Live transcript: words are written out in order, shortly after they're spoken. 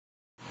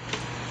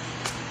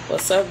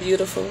What's up,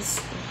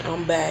 beautifuls?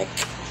 I'm back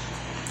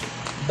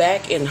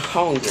and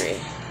hungry.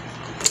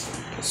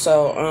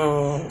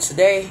 So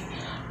today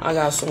I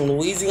got some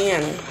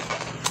Louisiana.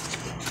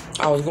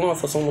 I was going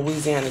for some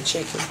Louisiana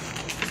chicken.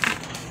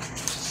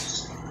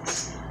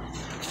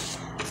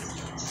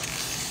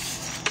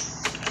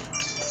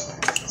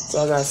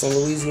 So I got some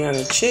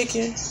Louisiana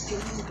chicken.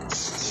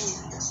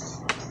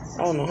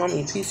 I don't know how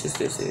many pieces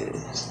this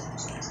is.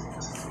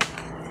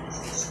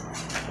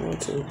 1,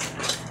 2,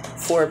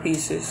 4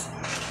 pieces.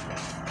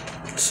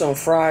 Some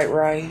fried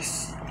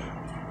rice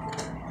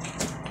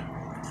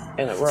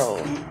and a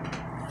roll.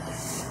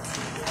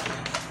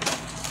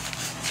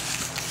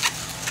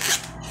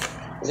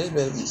 This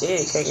better be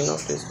egg hanging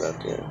off this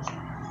back there.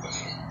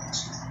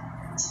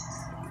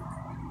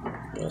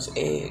 That's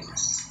egg.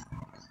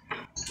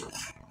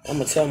 I'm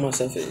gonna tell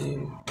myself it's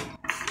you.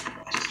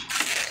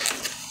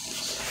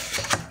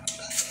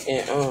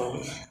 And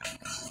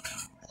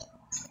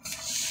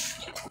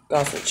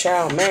got some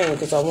chow mein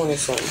because I wanted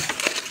some.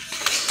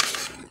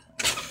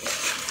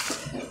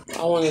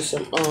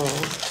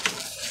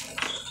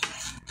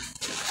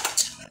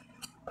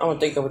 I'm gonna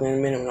think of it in a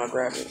minute when I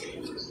grab it.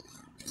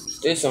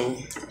 There's some,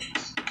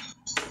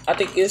 I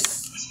think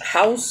it's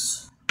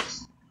house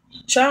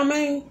chow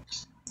mein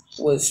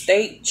with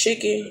steak,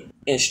 chicken,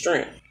 and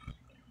shrimp.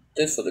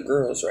 This for the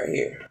girls right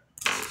here.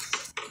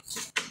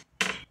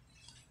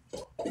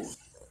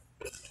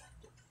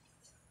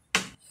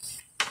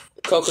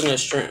 Coconut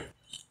shrimp.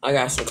 I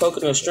got some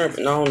coconut shrimp,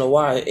 and I don't know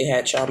why it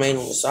had chow mein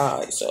on the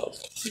side, so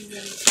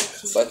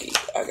fuck it,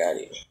 I got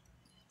it.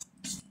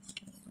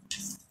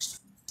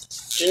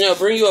 Janelle,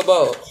 bring you a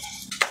bowl.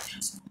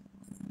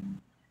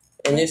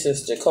 And this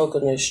is the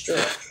coconut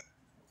shrimp.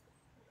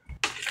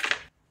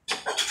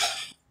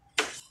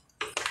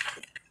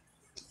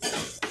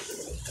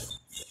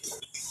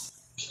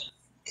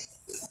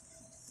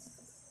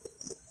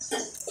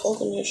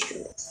 Coconut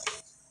shrimp.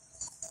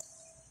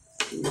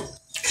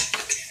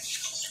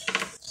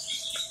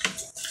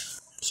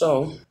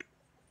 So,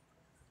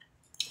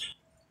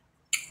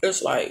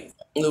 it's like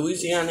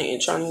Louisiana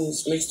and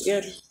Chinese mixed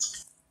together.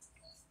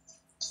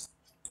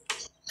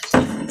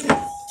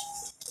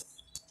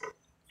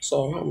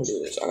 So, how I'm gonna do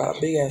this? I got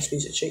a big ass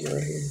piece of chicken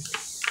right here.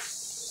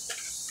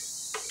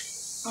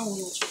 I want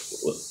no chicken.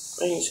 Well,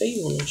 I ain't say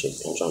you want no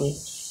chicken. I'm trying to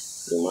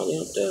do my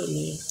damn thing,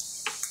 man.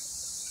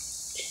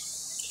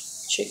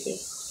 Chicken.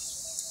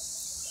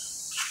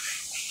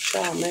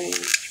 Chow mein.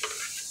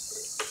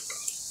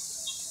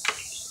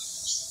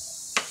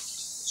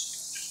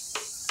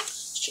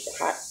 Chicken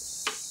hot.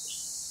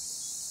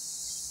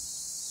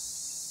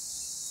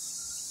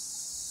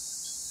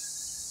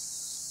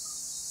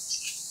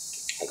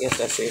 I guess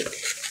that's it.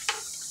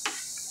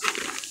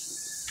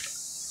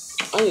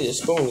 I need a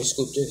spoon to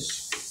scoop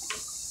this.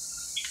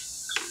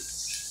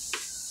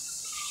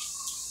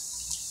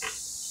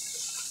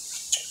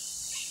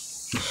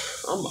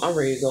 I'm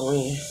ready to go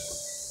in.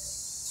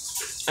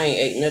 I ain't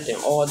ate nothing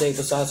all day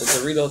besides a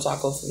Dorito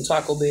taco from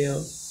Taco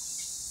Bell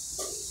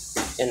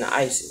and the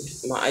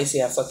icy. My icy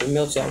had fucking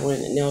melted. I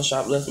went in the nail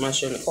shop, left my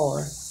shit in the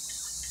car.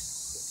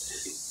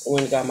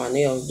 Went and got my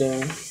nails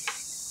done.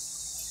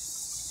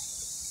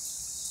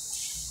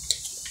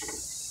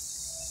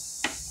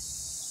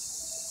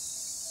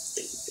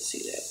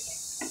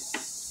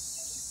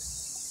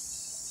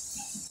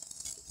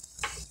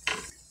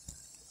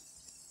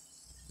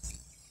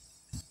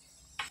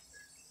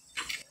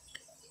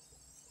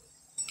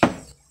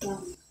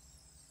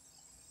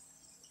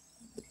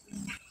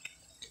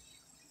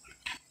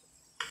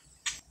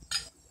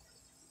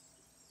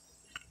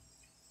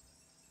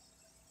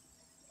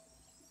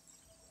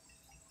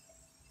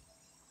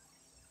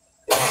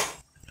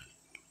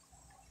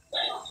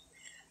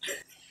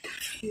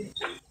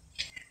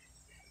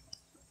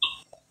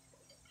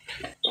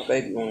 My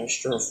baby wanted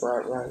stir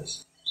fried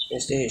rice.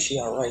 Instead, she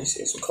got rice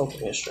and some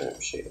coconut shrimp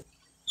shit.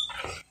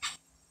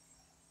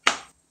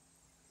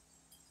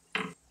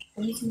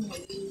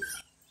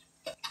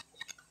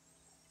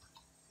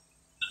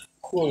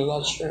 Cool and a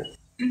lot of shrimp.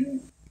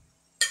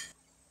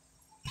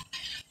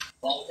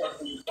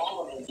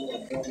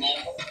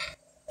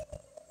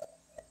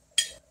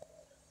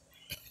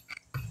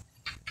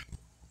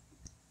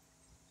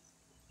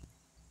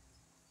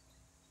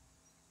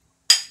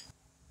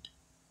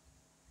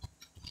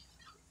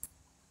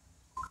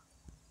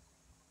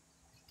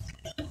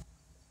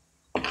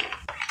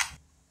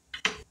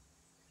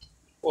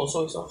 Want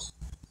soy sauce?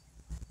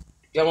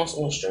 Y'all want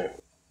some shrimp?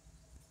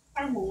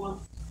 I don't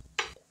want.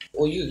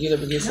 Well, you get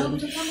up and get some.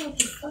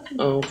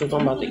 Because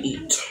I'm about to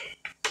eat.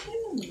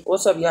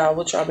 What's up, y'all?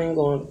 What y'all been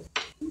going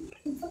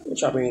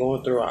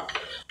through? I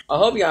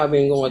hope y'all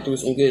been going through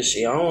some good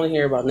shit. I don't want to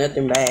hear about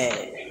nothing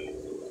bad.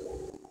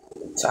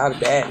 I'm tired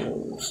of bad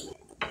news.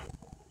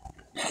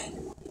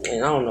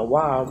 And I don't know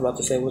why I was about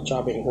to say what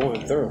y'all been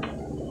going through.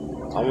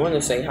 I want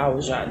to say, how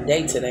was y'all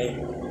day today?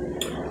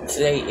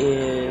 Today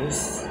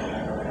is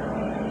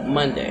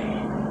Monday.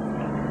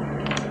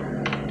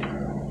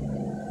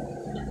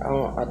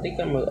 I think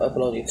I'm gonna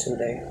upload it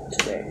today.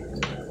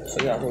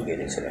 So y'all go get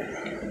it today.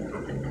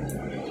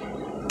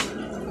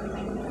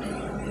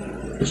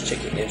 This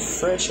chicken is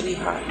freshly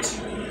hot.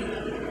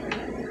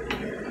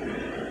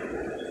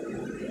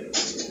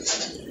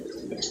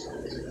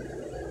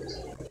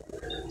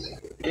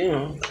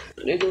 Damn,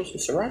 they do some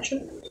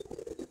sriracha?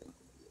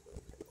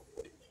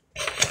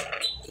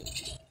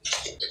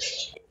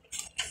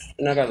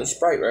 And I got the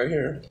Sprite right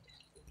here.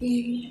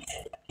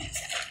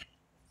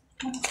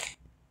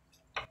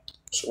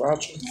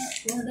 Sriracha.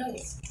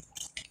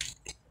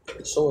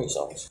 Soy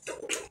sauce.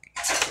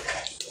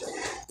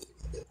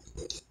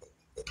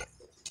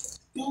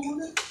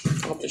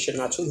 I hope this shit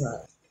not too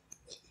hot.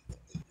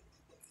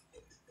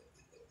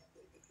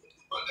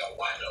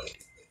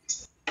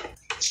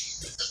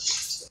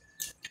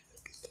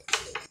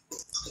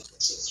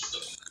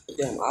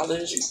 Damn,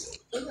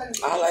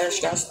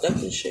 eyelash got stuck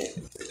and shit.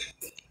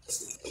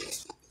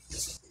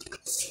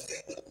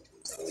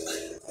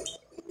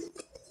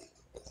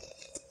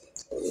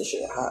 This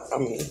shit hot. I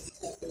mean,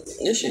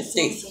 this shit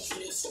thick.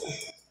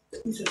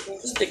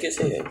 It's thick as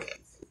hell.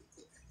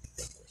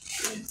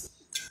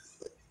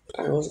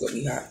 I know it's gonna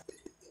be hot.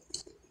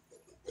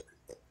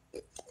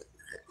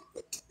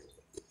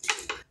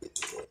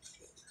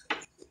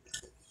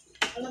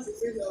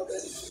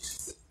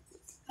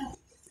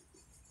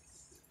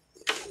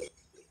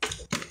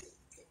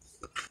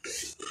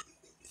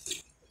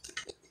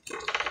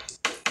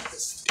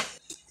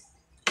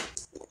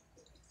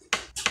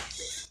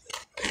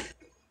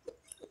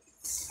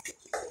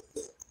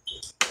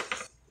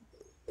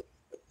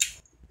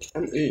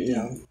 I'm eating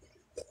now.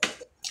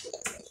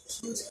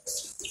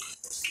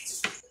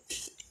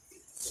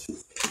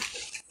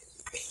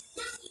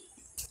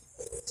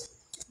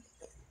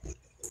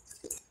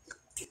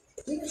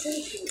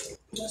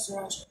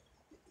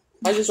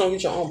 I just don't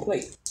get your own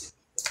plate.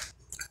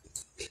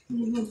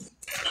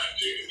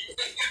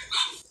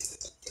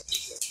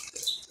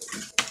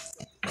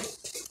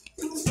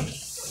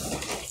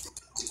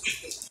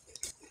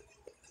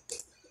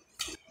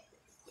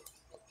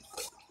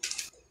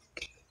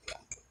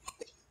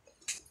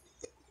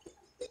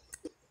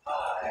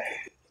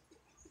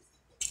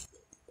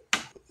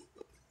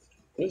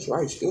 This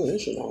rice good.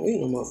 This shit don't need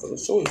no motherfucking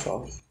soy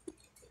sauce.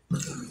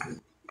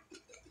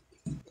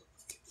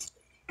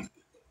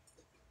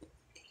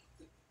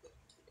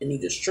 It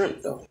need the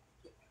strength though.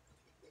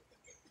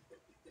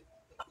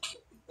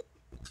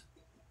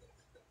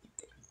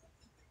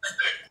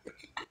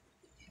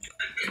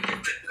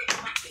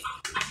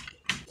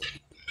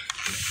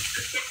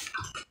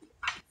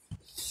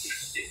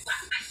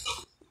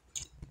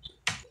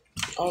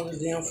 All this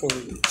damn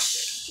food.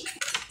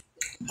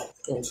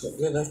 Oh, so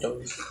good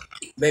leftovers.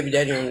 Baby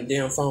daddy on the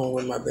damn phone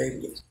with my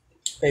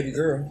baby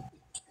girl.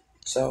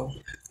 So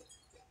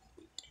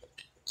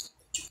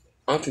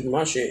I'm keeping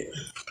my shit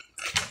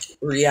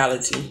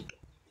reality.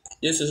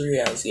 This is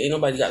reality. Ain't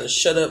nobody got to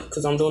shut up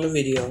because I'm doing a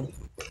video.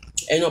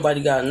 Ain't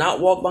nobody got to not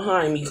walk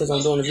behind me because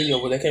I'm doing a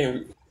video, but they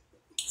can't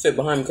fit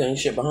behind me because ain't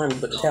shit behind me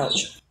but the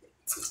couch.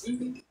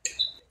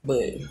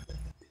 But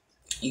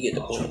you get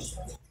the point.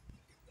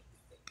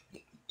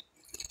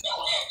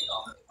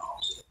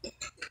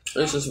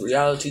 This is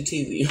reality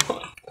TV.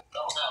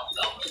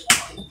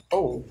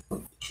 Oh.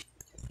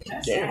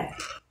 Damn.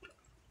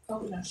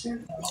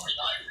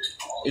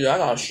 Yeah, I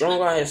got a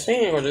strong ass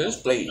hand with this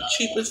plate.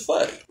 Cheap as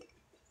fuck.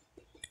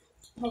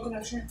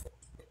 Coconut shrimp.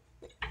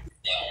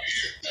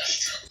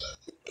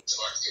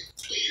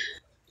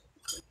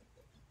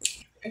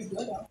 It's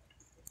good though.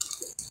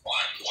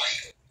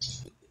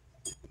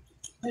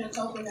 And a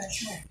coconut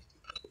shrimp.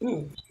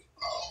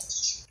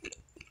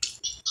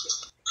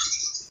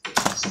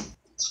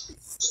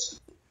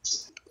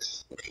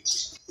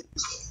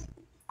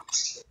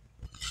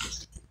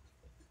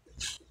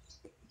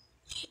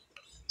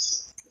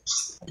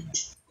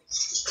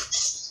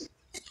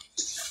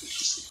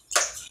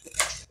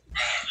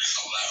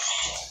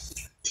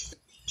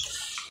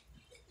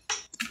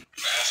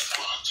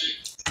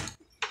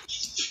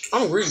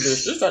 I'm reading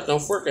this. This goddamn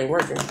fork ain't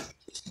working.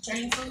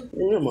 Chinese food?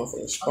 You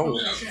motherfucking spoon.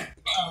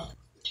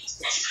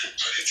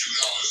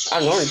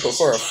 I normally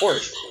prefer a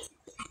fork.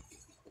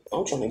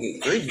 I'm trying to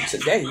get greedy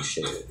today,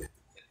 shit.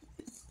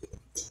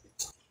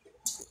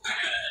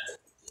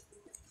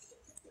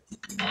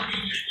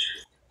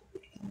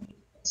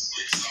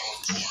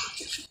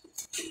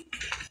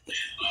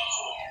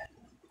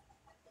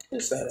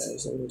 This fat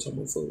ass on the top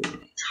of food.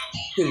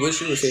 He wish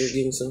he was here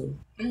getting some.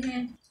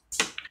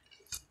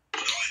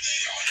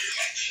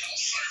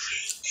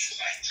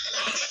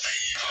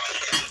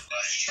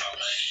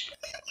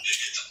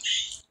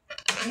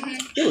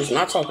 He was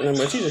not talking that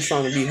much. He just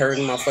trying to be heard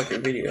in my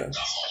fucking video. Like,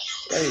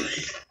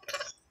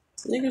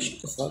 nigga, shut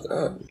the fuck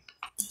up.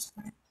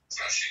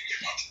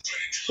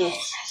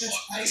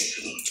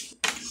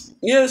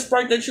 Yeah,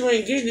 Sprite that you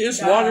ain't getting.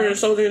 It's water and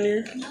soda in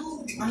there.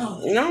 No.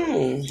 You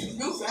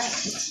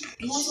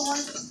want some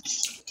water?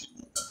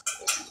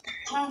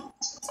 No.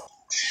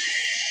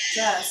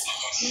 Yes.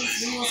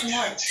 You want some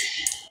water?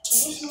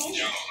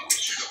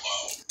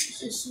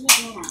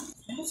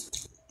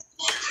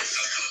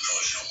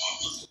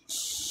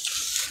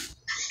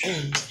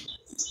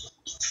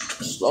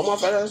 Slow my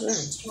fat ass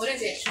down. What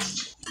is it?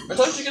 I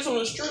told you to get some of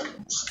the strip.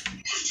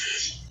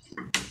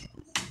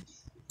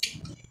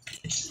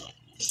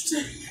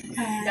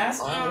 That's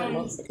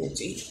motherfucking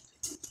teeth.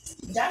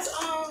 That's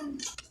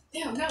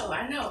damn no,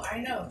 I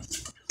know.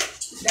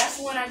 That's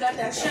when I got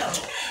that show.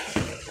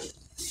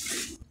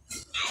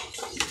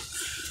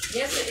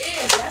 Yes it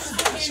is. That's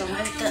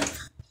fucking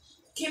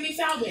Kimmy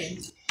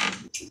Falvin.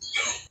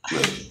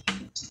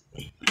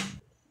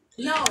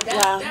 No,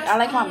 that's I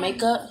like my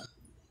makeup.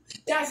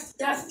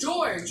 That's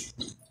George.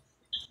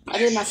 I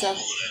did myself.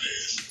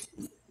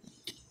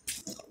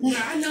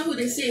 Yeah, I know who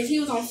this is. He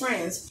was on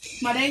Friends.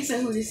 My dad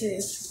said who this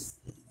is.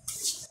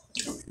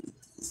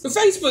 The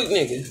Facebook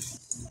nigga.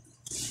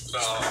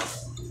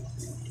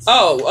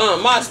 Oh,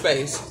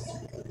 MySpace.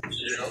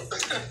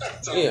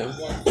 Yeah.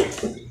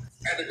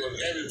 Had to go to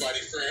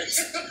everybody's friends.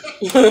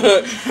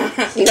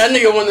 That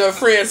nigga wanted a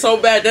friend so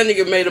bad, that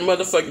nigga made the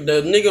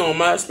nigga on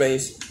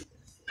MySpace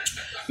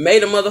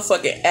made a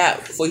motherfucking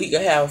app so he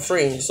could have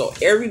friends. So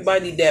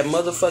everybody that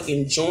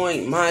motherfucking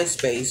joined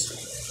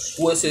MySpace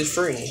was his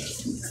friend.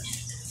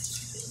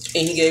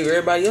 And he gave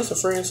everybody else a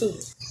friend too.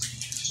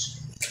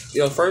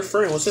 Your first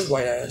friend was his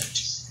white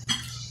ass.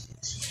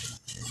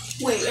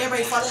 Wait,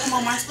 everybody follow him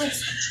on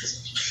MySpace?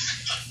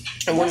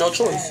 And with no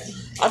choice.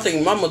 I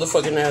think my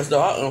motherfucking ass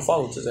though, I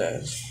unfollowed his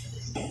ass.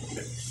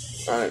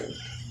 Alright.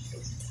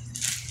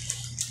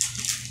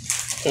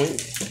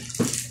 Point.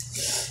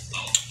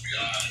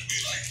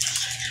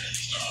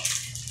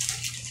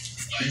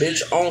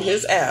 Bitch on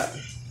his app.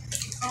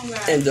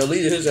 And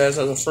deleted his ass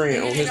as a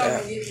friend on his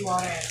app.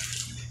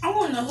 I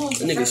want to know who's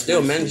the Nigga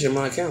still managing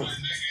my account.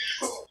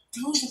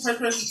 Who's the first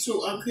person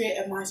to create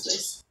a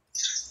MySpace?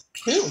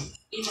 Him.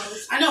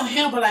 I know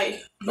him, but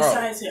like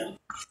besides him.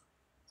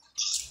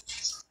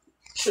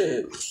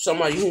 Shit,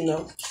 somebody you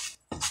know.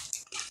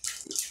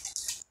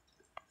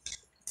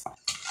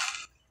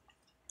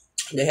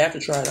 They have to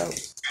try it out.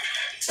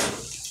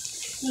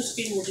 Who's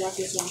speaking with drop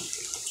this one?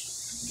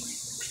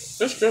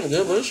 It's still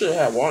good, but it should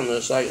have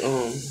walnuts. Like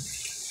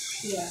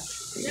Yeah.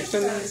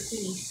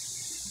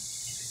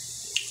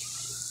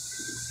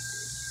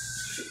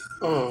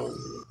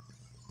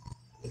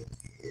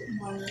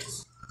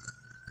 Walnuts.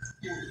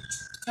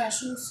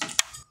 Cashews.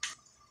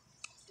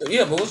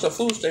 Yeah, but what's the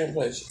food stand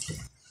place?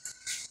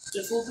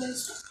 The food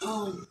place?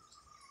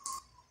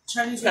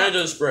 Chinese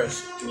Panda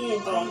Express.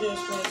 Yeah, Panda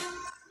Express.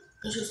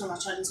 It's just on my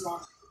Chinese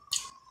wall.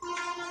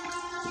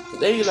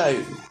 They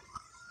like.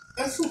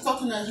 That's some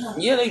coconut, huh?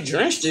 Yeah, they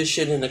drench this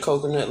shit in the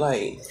coconut.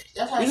 Like,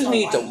 That's how you just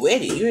need to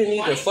wet it. You didn't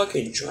need to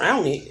fucking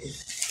drown it.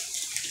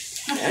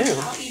 Damn.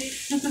 I'll eat it.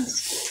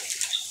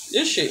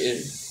 This shit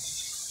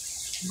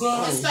is.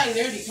 Bro, it's like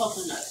literally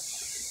coconut.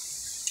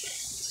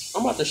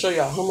 I'm about to show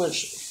y'all how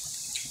much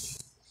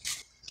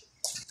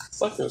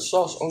fucking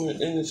sauce on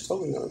it in this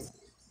coconut.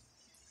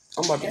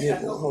 I'm about to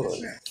get one. Hold on.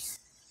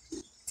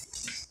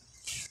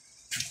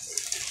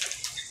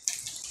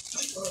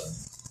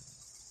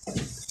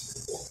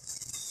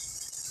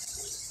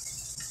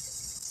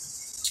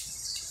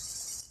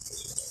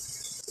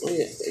 Oh,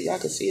 yeah, y'all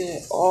can see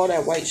that all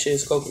that white shit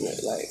is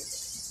coconut. Like,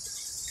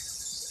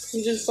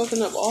 you just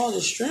fucking up all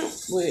the shrimp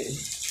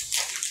with.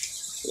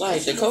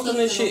 Like, the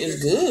coconut shit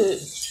is good.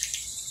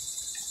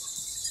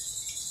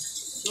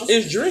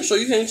 It's drink, so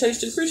you can't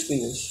taste the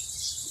crispiness.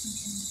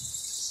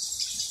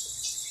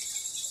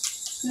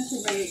 That's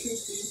very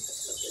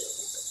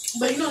crispy.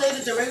 But you know they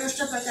did the regular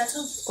shrimp like that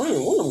too? I don't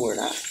even want to wear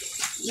that.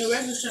 The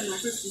regular shrimp not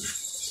crispy.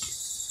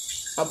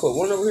 I put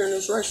one over here in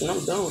this rice and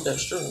I'm done with that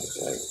shrimp.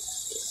 Like,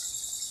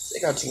 they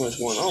got too much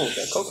going on with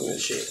that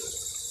coconut shit.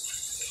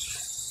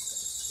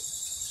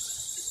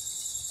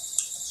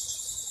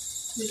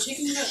 The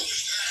chicken is up.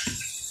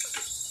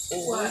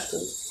 What?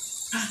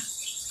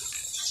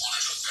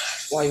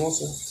 Why you want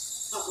some?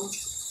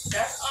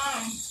 That's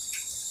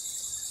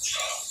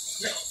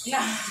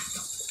nah.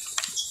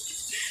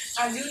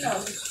 I do know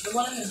the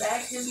one in the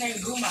back. His name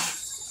Guma.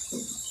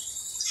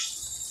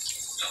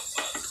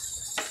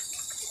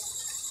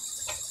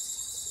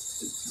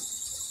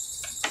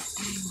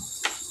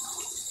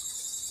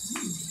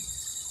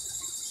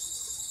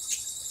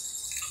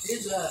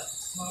 It's up.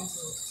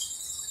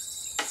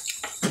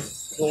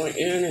 Going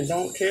in and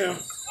don't care.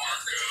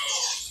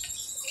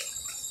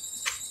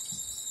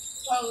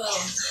 Polo.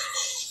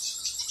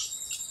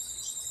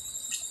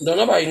 Don't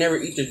nobody never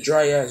eat the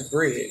dry ass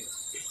bread.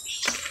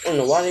 I don't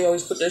know why they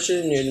always put that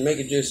shit in there to make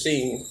it just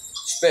seem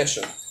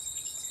special.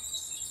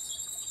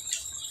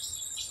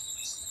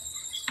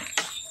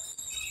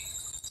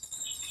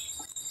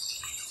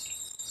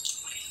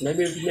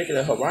 Maybe if you make it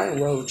a Hawaiian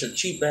roll with your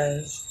cheap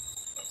ass.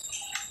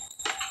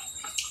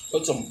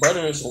 Put some butter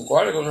and some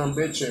garlic on that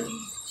bitch and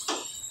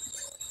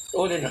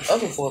throw it in the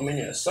oven for a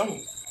minute or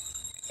something.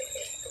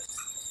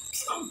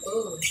 I'm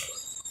good.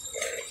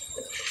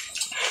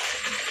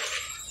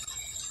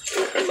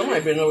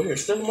 Somebody been over here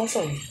stealing my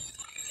son.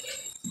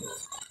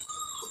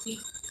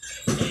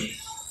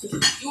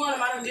 You want a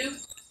Mountain Dew?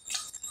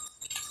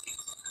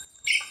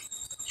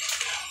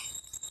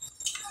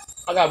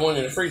 I got one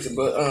in the freezer,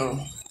 but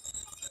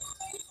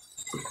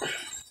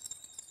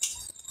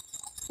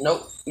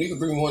nope. You can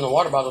bring me one in the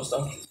water bottle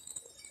stuff.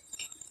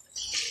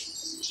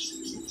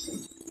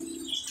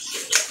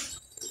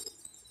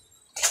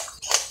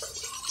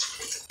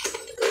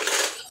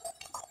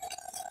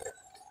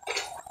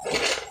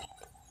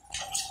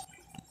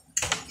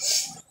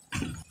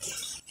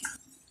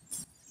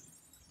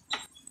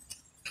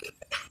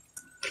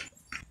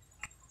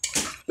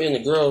 Me and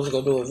the girls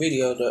go do a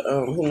video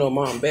to who know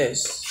mom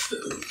best.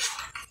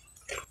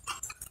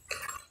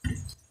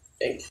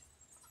 Thank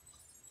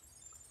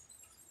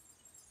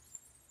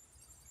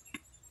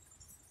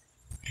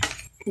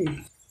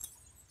you.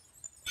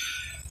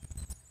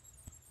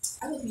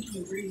 I love you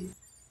can breathe.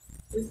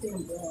 This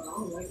damn brown, I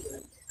don't like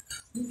it.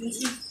 You can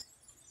see.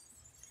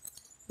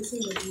 This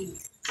is a deep.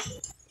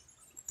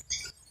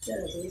 Shut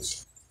up,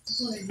 bitch.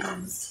 That's what it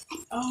means.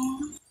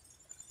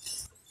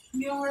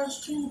 You don't wear those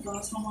skin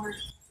gloves no more.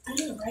 I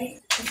know, right?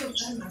 I'm so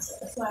proud of myself.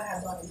 That's why I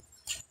have bottom.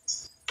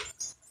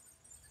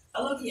 I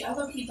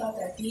low-key thought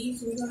that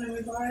these were gonna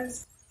be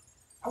bars.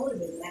 I would have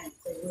been mad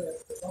if they would,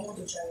 because I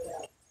wanted to try it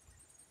out.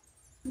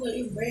 Look,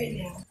 it's red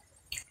now.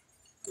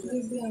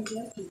 It's damn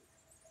jacket.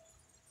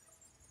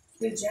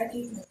 The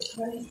jacket, like the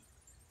cutting,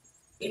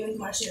 it makes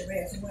my shit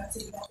red. So when I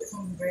take it off, it's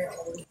only red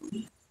all the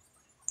way.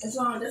 That's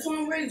why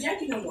I'm wearing a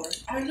jacket no more.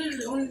 I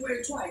literally only wear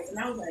it twice, and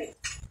I was like,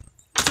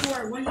 I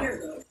wore it 1 year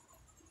ago.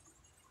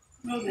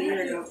 That was a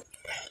year ago.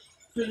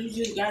 So you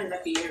just got it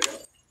like a year ago.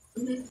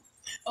 Mm-hmm.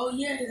 Oh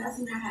yeah, that's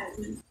when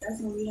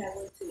that's when we had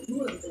went to, you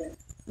wasn't there,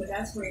 but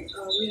that's when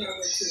we had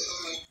went to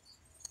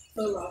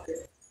Foot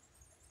Locker.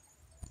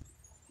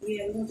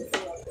 Yeah, we went to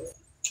Foot Locker.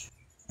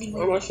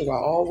 Oh, my shit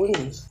got all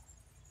wings.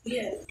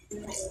 Yeah, we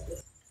had went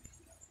to.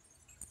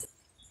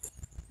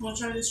 Want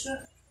to try this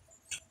shirt?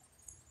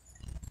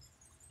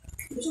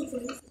 Which one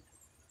for you?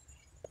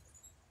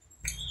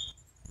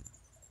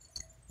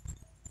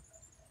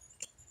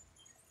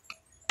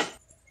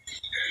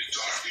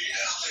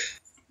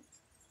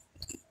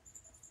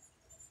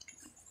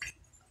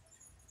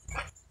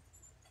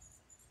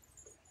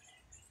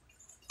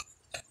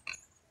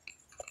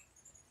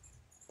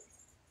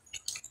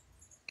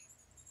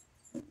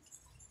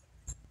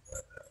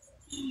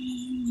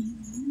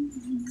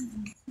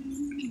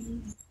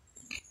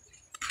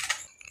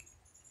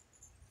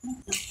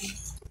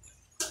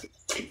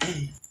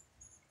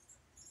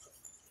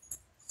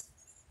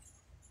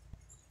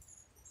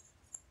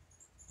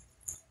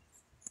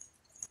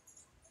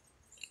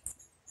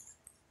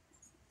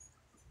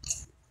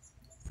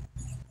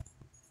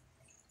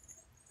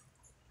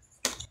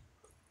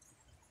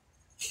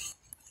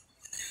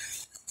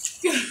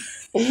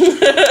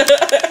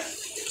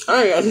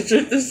 I ain't got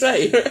shit to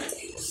say.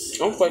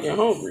 I'm fucking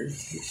hungry.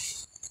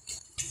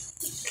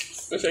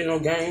 This ain't no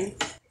game.